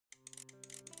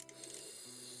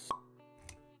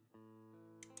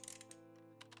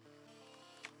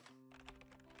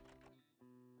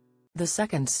The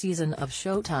second season of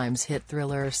Showtime's hit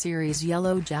thriller series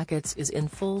Yellowjackets is in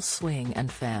full swing,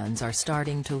 and fans are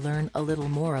starting to learn a little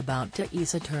more about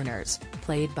Thaisa Turner's,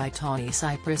 played by Tawny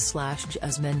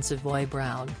Cypress/Jasmine Savoy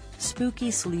Brown, spooky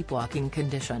sleepwalking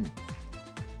condition.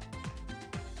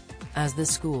 As the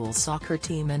school soccer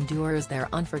team endures their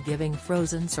unforgiving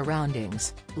frozen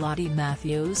surroundings, Lottie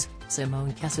Matthews,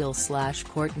 Simone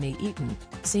Kessel/Courtney Eaton,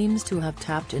 seems to have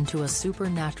tapped into a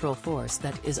supernatural force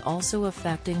that is also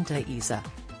affecting Thaisa.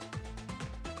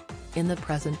 In the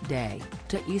present day,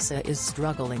 Thaisa is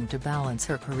struggling to balance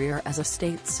her career as a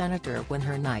state senator when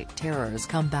her night terrors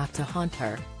come back to haunt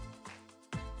her.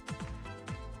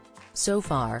 So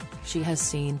far, she has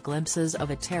seen glimpses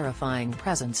of a terrifying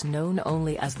presence known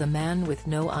only as the Man with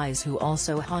No Eyes, who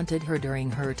also haunted her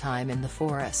during her time in the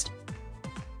forest.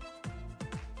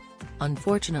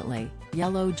 Unfortunately,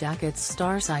 Yellowjackets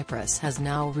star Cypress has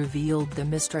now revealed the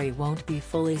mystery won't be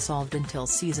fully solved until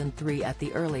season 3 at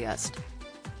the earliest.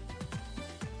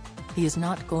 He is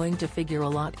not going to figure a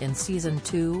lot in season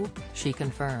 2, she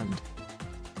confirmed.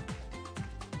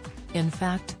 In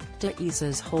fact,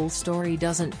 Thaisa's whole story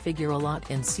doesn't figure a lot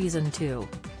in season 2.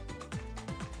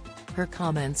 Her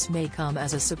comments may come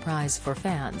as a surprise for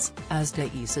fans, as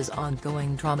Thaisa's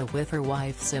ongoing drama with her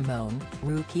wife Simone,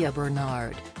 Rukia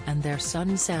Bernard, and their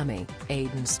son Sammy,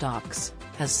 Aiden Stocks,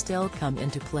 has still come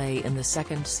into play in the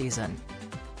second season.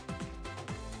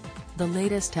 The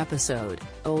latest episode,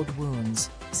 Old Wounds,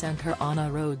 sent her on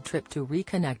a road trip to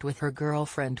reconnect with her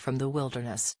girlfriend from the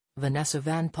wilderness, Vanessa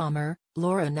Van Pommer,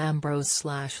 Lauren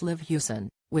Ambrose/Liv Hewson,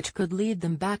 which could lead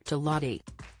them back to Lottie.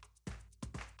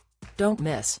 Don't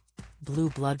miss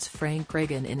Blue Bloods Frank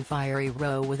Reagan in fiery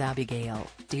row with Abigail.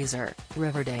 Teaser: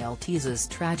 Riverdale teases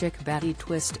tragic Betty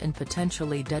twist in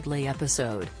potentially deadly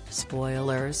episode.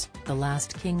 Spoilers: The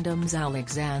Last Kingdom's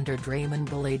Alexander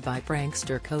Draymond bullied by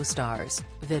prankster co-stars.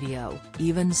 Video: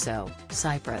 Even so,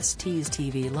 Cypress teased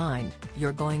TV line,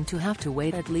 "You're going to have to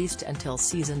wait at least until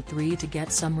season 3 to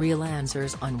get some real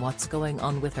answers on what's going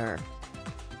on with her."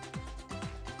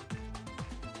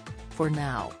 For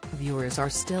now, viewers are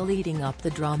still eating up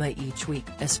the drama each week,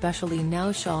 especially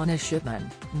now Shauna Shipman,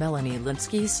 Melanie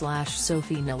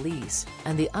Lynskey/Sophie Nélisse,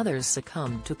 and the others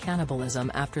succumbed to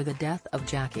cannibalism after the death of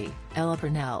Jackie, Ella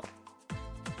Purnell.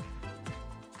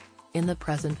 In the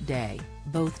present day,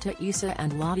 both Thaisa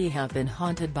and Lottie have been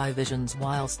haunted by visions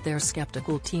whilst their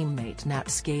skeptical teammate Nat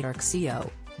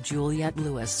Scadarcio, Juliette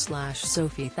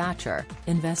Lewis/Sophie Thatcher,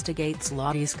 investigates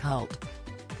Lottie's cult.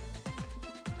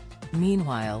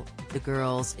 Meanwhile, the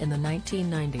girls in the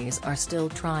 1990s are still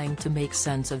trying to make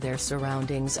sense of their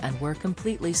surroundings and were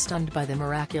completely stunned by the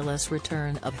miraculous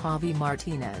return of Javi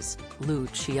Martinez,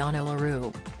 Luciano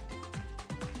LaRue.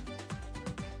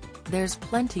 There's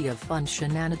plenty of fun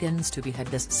shenanigans to be had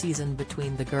this season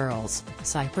between the girls,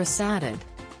 Cypress added.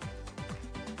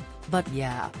 But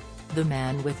yeah, the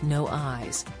Man with No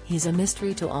Eyes, he's a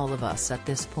mystery to all of us at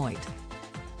this point.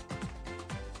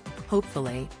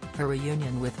 Hopefully, her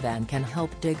reunion with Van can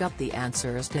help dig up the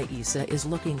answers Thaisa is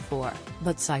looking for,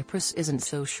 but Cypress isn't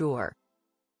so sure.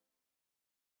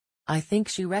 "I think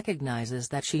she recognizes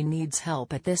that she needs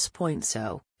help at this point,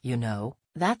 so, you know,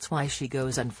 that's why she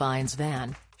goes and finds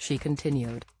Van," she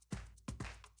continued.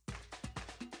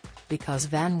 "Because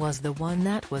Van was the one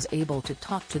that was able to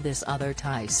talk to this other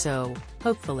Thai, so,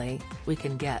 hopefully, we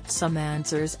can get some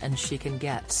answers and she can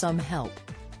get some help.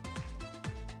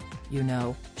 You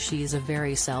know, she's a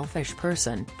very selfish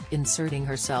person, inserting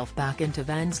herself back into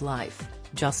Van's life,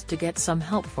 just to get some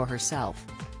help for herself.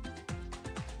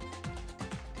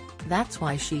 That's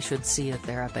why she should see a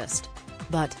therapist.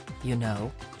 But, you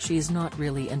know, she's not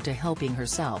really into helping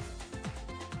herself."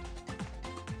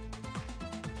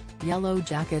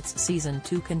 Yellowjackets Season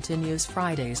 2 continues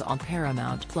Fridays on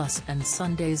Paramount Plus and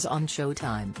Sundays on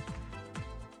Showtime.